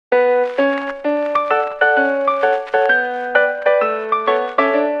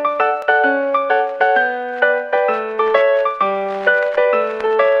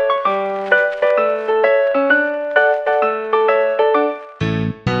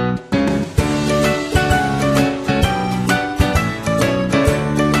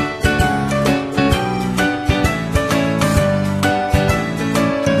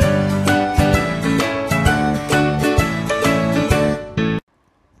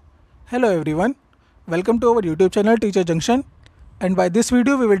Hello everyone, welcome to our YouTube channel Teacher Junction, and by this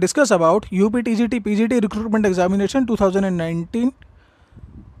video we will discuss about UP TGT PGT Recruitment Examination 2019।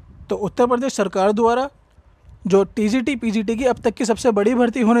 तो उत्तर प्रदेश सरकार द्वारा जो TGT PGT की अब तक की सबसे बड़ी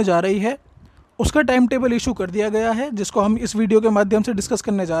भर्ती होने जा रही है उसका टाइम टेबल इशू कर दिया गया है, जिसको हम इस वीडियो के माध्यम से डिस्कस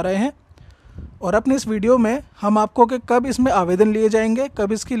करने जा रहे हैं। और अपने इस वीडियो में हम आपको कि कब इसमें आवेदन लिए जाएंगे,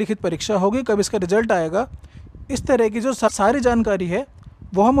 कब इसकी लिखित परीक्षा होगी, कब इसका रिजल्ट आएगा, इस तरह की जो सारी जानकारी है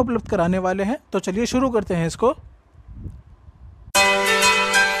वो हम उपलब्ध कराने वाले हैं। तो चलिए शुरू करते हैं इसको।